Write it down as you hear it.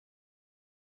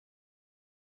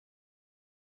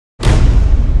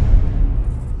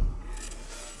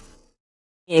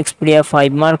Xperia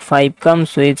 5 Mark 5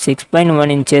 comes with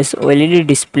 6.1 inches OLED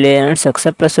display and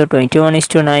success ratio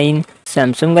 21:9.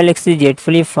 Samsung Galaxy Z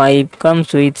Flip 5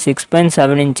 comes with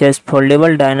 6.7 inches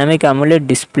foldable dynamic AMOLED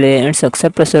display and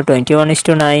success ratio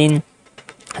 21:9.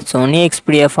 Sony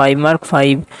Xperia 5 Mark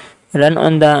 5 run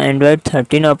on the Android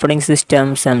 13 operating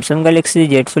system. Samsung Galaxy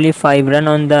Z Flip 5 run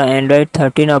on the Android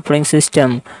 13 operating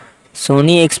system.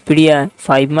 Sony Xperia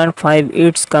 5 Mark 5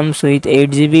 it comes with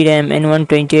 8GB RAM and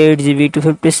 128GB to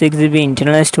 56GB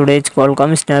internal storage,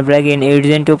 Qualcomm Snapdragon 8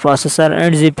 Gen 2 processor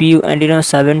and GPU Adreno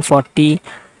 740.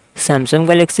 Samsung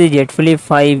Galaxy Z Flip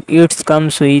 5 it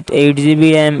comes with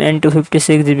 8GB RAM and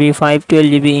 256GB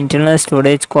 512GB internal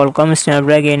storage, Qualcomm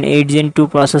Snapdragon 8 Gen 2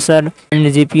 processor and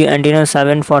GPU Adreno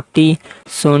 740.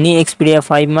 Sony Xperia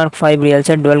 5 Mark 5 real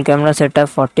set dual camera setup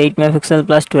 48 megapixel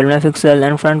plus 12 megapixel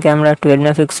and front camera 12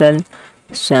 megapixel.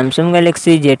 Samsung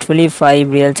Galaxy Z Flip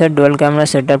 5 real set dual camera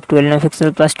setup 12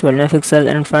 megapixel plus 12 megapixel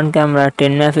and front camera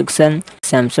 10 megapixel.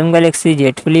 Samsung Galaxy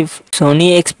Z Flip. Sony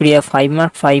Xperia 5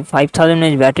 Mark 5 5000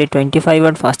 mAh battery 25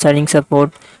 watt fast charging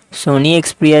support. Sony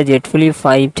Xperia Z Flip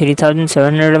 5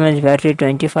 3700 mAh battery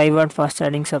 25 watt fast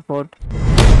charging support.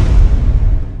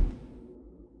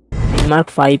 Mark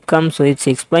 5 comes with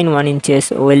 6.1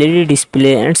 inches OLED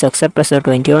display and success ratio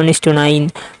 21:9.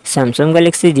 Samsung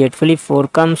Galaxy Z Flip 4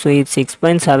 comes with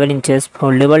 6.7 inches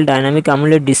foldable dynamic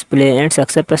AMOLED display and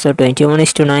success ratio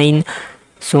 21:9.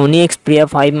 Sony Xperia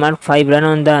 5 Mark 5 run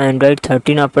on the Android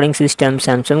 13 operating system.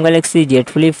 Samsung Galaxy Z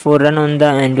Flip 4 run on the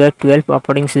Android 12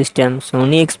 operating system.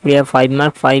 Sony Xperia 5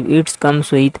 Mark 5 it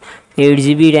comes with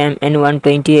 8GB RAM and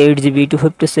 128GB to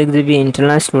 56GB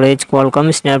internal storage,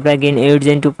 Qualcomm Snapdragon 8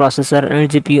 Gen 2 processor and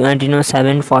GPU Adreno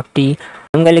 740.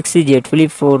 Samsung Galaxy Z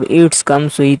Flip 4 it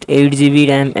comes with 8GB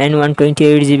RAM and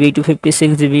 128GB to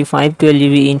 56GB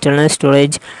 512GB internal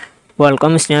storage,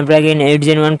 Qualcomm Snapdragon 8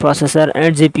 Gen 1 processor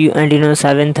and GPU Adreno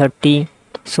 730.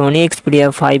 Sony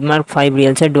Xperia 5 Mark 5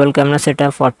 real set dual camera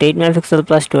setup 48 megapixel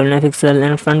plus 12 megapixel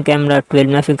and front camera 12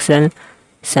 megapixel.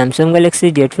 Samsung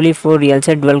Galaxy Z Flip 4 real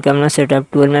set dual camera setup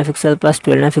 12 megapixel plus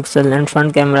 12 megapixel and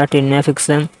front camera 10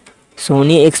 megapixel.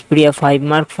 Sony Xperia 5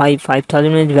 Mark 5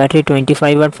 5000 mAh battery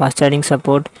 25 watt fast charging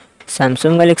support.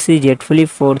 Samsung Galaxy Z Flip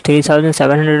 4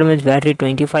 3700 mAh battery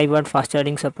 25 watt fast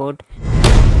charging support.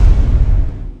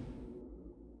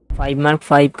 5 Mark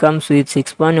 5 comes with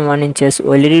 6.1 inches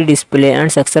OLED display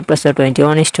and success ratio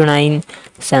 21:9.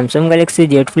 Samsung Galaxy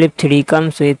Z Flip 3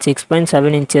 comes with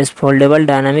 6.7 inches foldable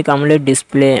dynamic AMOLED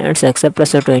display and success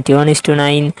ratio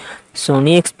 21:9.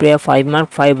 Sony Xperia 5 Mark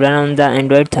 5 run on the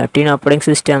Android 13 operating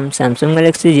system. Samsung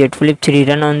Galaxy Z Flip 3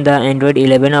 run on the Android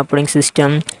 11 operating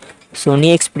system. Sony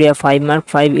Xperia 5 Mark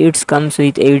 5 it comes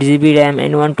with 8GB RAM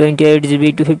and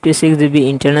 128GB to 56GB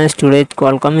internal storage,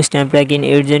 Qualcomm Snapdragon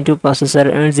 8 Gen 2 processor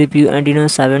and GPU Adreno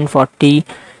 740.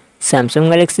 Samsung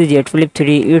Galaxy Z Flip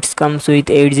 3 it comes with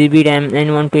 8GB RAM and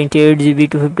 128GB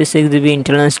to 56GB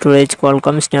internal storage,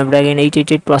 Qualcomm Snapdragon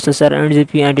 888 processor and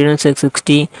GPU Adreno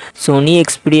 660. Sony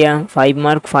Xperia 5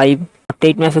 Mark 5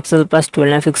 8 megapixel plus 12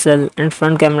 megapixel and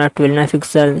front camera 12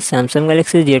 megapixel. Samsung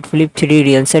Galaxy Z Flip 3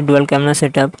 real set dual camera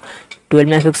setup 12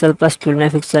 megapixel plus 12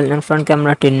 megapixel and front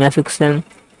camera 10 megapixel.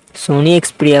 Sony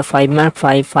Xperia 5 Mark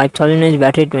 5 5000 mAh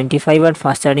battery 25 watt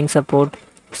fast charging support.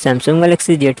 Samsung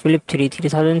Galaxy Z Flip 3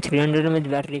 3300 mAh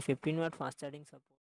battery 15 watt fast charging support.